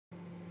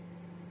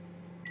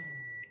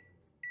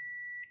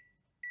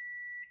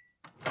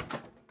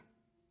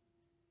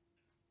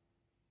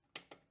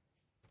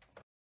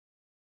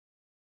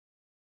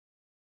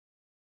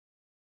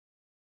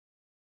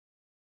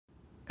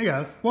Hey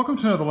guys, welcome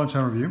to another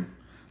Lunchtime Review.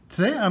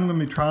 Today I'm going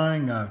to be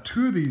trying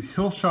two of these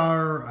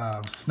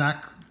Hillshire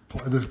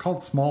they're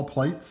called small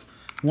plates.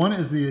 One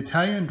is the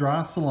Italian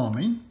Dry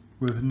Salame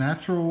with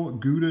natural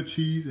Gouda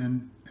cheese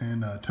and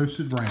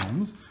toasted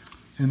rounds.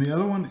 And the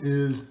other one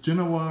is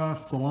Genoa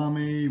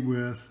Salame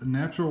with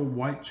natural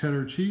white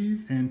cheddar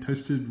cheese and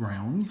toasted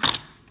rounds.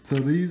 So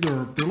these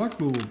are, they look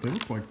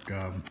like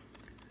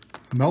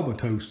Melba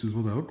toast is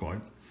what they look like.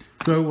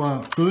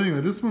 So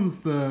anyway, this one's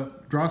the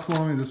dry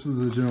salami, this was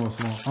the Genoa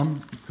salami.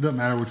 It doesn't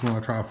matter which one I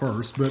try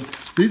first, but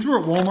these were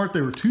at Walmart.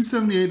 They were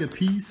 $2.78 a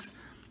piece.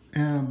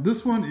 And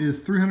this one is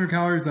 300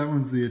 calories. That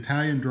one's the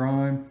Italian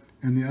dry,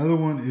 and the other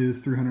one is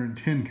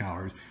 310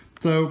 calories.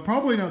 So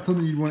probably not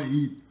something you'd want to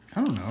eat.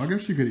 I don't know. I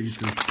guess you could eat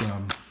this,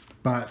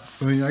 but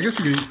I mean, I guess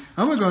you could eat.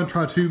 I'm gonna go and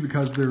try two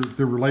because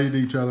they're related to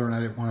each other, and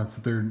I didn't want to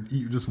sit there and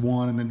eat just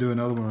one and then do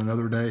another one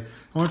another day.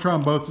 I want to try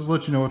them both, just to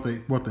let you know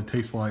what they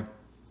taste like.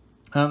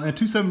 At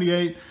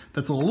 $2.78,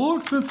 that's a little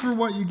expensive for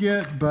what you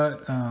get,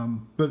 but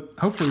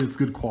hopefully it's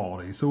good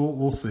quality. So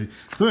we'll see.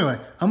 So anyway,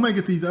 I'm gonna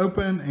get these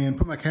open and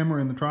put my camera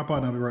in the tripod,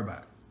 and I'll be right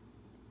back.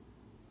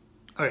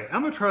 Okay,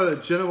 I'm gonna try the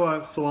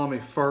Genoa salami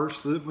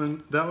first. That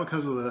one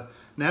comes with a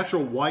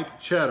natural white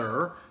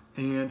cheddar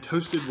and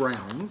toasted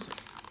rounds,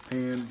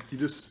 and you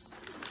just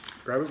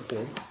grab it and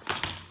pull.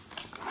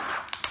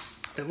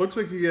 It looks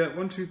like you get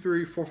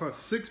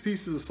 6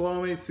 pieces of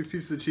salami, 6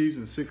 pieces of cheese,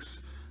 and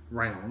 6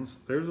 rounds.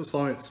 There's a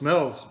salami. It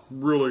smells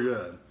really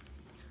good.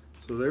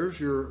 So there's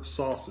your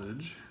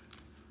sausage.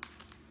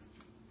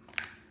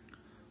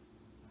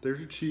 There's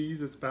your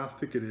cheese. That's about how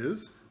thick it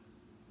is.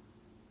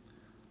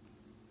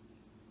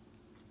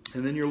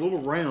 And then your little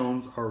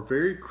rounds are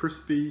very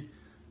crispy.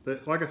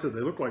 Like I said,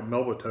 they look like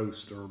Melba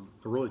toast or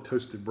a really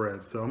toasted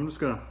bread. So I'm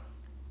gonna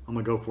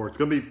go for it. It's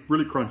gonna be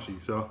really crunchy.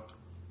 So.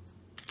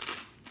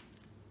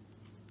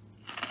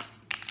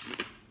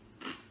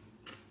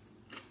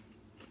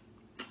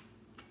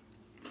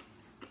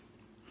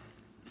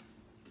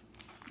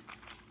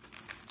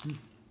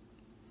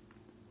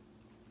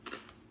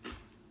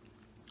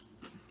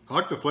 I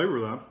like the flavor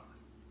of that.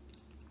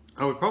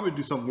 I would probably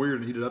do something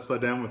weird and eat it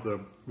upside down with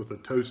a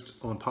toast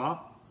on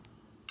top.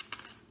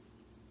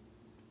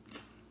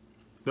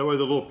 That way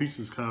the little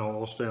pieces kind of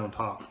all stay on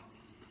top.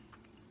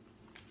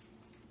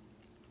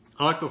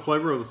 I like the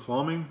flavor of the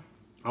salami.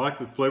 I like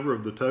the flavor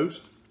of the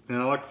toast, and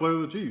I like the flavor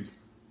of the cheese.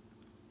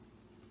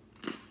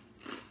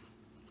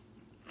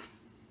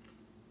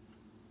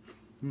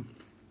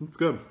 It's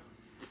good.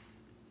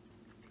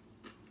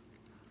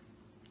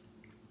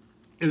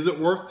 Is it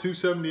worth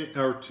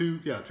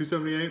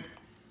 $2.78?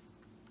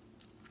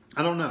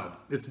 I don't know.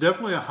 It's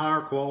definitely a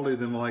higher quality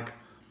than like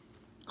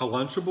a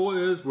Lunchable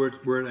is,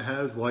 where it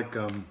has like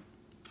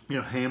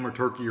ham or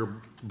turkey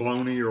or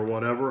bologna or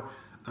whatever.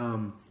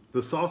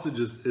 The sausage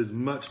is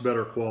much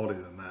better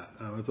quality than that.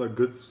 It's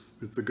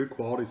a good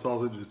quality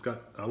sausage. It's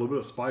got a little bit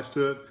of spice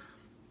to it.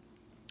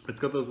 It's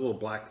got those little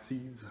black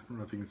seeds. I don't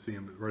know if you can see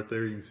them, but right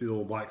there you can see the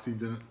little black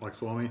seeds in it, like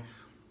salami.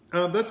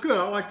 That's good.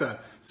 I like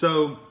that.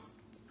 So.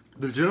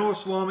 The Genoa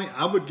salami,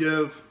 I would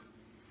give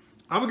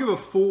a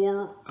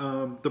 4.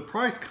 The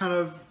price kind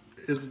of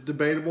is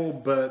debatable,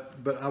 but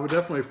I would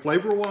definitely,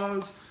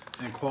 flavor-wise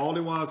and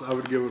quality-wise, I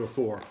would give it a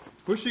 4.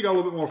 Wish you got a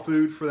little bit more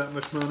food for that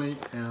much money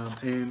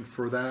and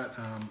for that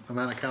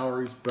amount of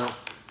calories, but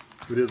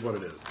it is what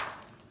it is.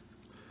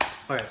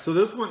 Okay, so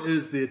this one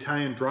is the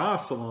Italian Dry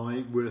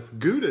Salame with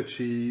Gouda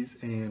cheese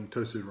and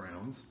toasted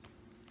rounds.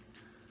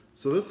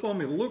 So this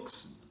salami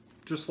looks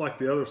just like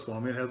the other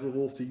salami. It has a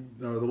little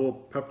the little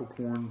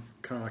peppercorns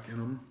kind of like in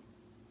them.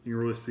 You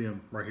can really see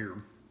them right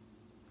here.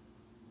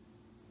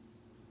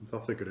 That's how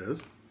thick it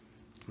is.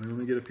 Let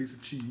me get a piece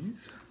of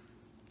cheese.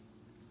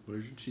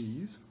 There's your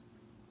cheese.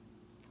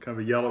 Kind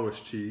of a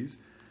yellowish cheese.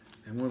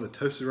 And one of the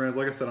toasted rounds,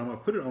 like I said, I'm going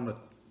to put it on the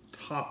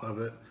top of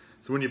it.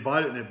 So when you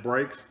bite it and it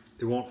breaks,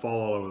 it won't fall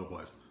all over the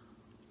place.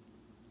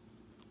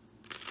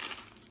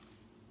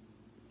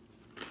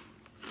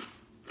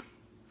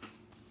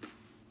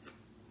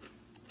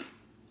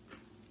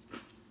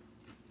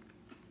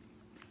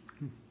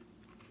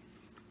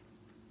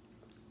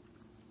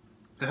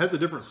 It has a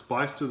different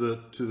spice to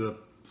the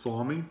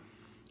salami,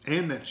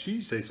 and that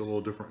cheese tastes a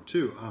little different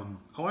too.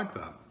 I like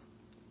that.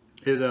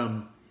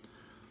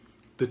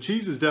 The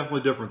cheese is definitely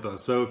different though.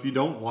 So if you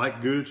don't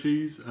like Gouda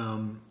cheese,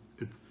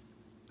 it's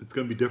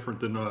going to be different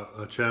than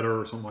a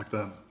cheddar or something like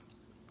that.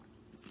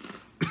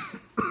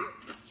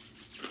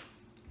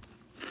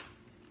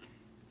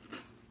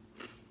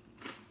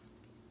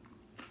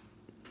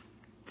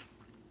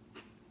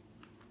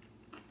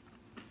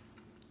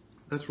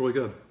 That's really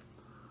good.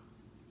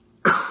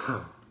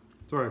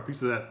 Sorry, a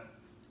piece of that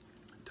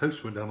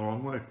toast went down the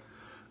wrong way.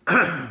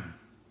 I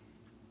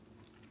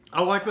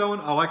like that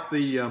one. I like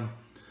the, I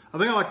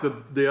think I like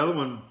the other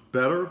one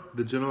better,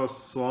 the Genoa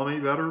Salame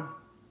better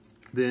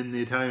than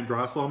the Italian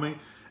Dry Salame.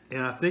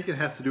 And I think it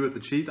has to do with the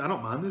cheese. I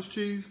don't mind this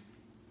cheese,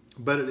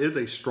 but it is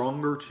a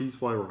stronger cheese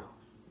flavor.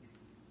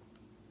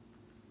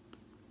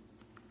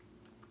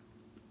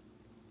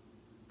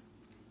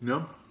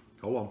 No?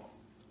 Hold on.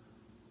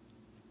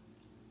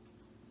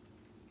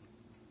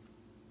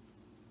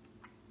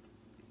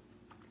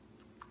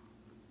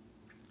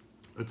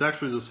 It's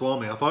actually the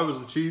salami. I thought it was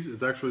the cheese.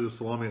 It's actually the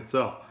salami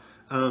itself.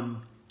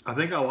 I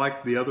think I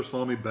like the other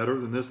salami better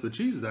than this. The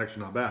cheese is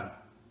actually not bad.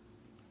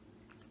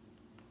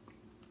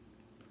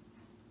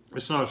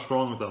 It's not as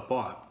strong as I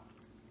thought.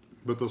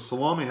 But the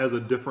salami has a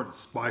different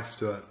spice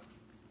to it.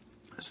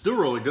 It's still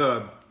really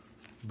good,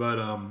 but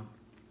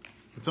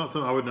it's not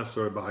something I would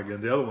necessarily buy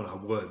again. The other one I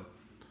would.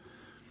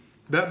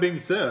 That being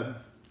said,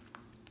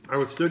 I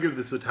would still give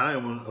this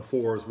Italian one a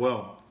 4 as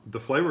well. The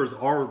flavors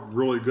are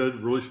really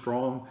good, really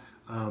strong,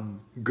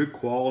 good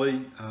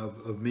quality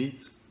of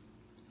meats.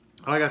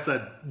 Like I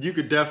said, you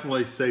could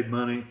definitely save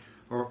money,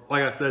 or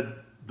like I said,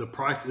 the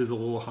price is a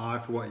little high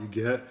for what you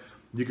get.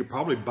 You could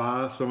probably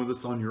buy some of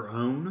this on your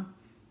own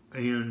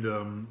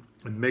and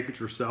make it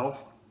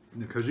yourself,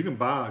 because you can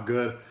buy a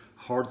good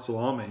hard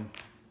salami.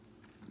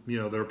 You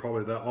know, they're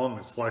probably that long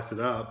and slice it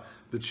up.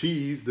 The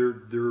cheese,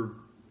 they're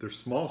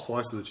small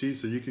slices of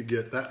cheese, so you could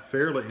get that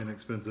fairly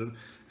inexpensive.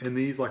 And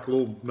these like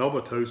little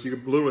Melba toast, you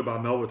could literally buy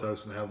Melba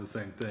toast and have the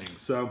same thing.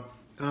 So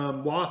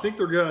while I think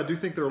they're good, I do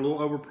think they're a little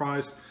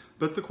overpriced,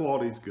 but the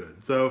quality's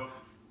good. So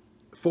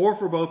 4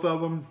 for both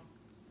of them.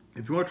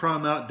 If you want to try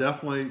them out,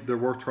 definitely they're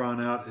worth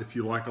trying out if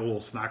you like a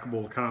little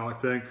snackable kind of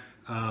like thing.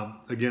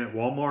 Again, at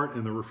Walmart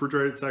in the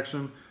refrigerated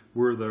section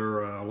where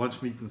their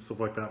lunch meats and stuff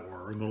like that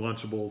were, and the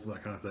Lunchables and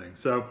that kind of thing.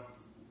 So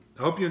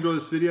I hope you enjoy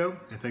this video,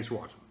 and thanks for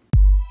watching.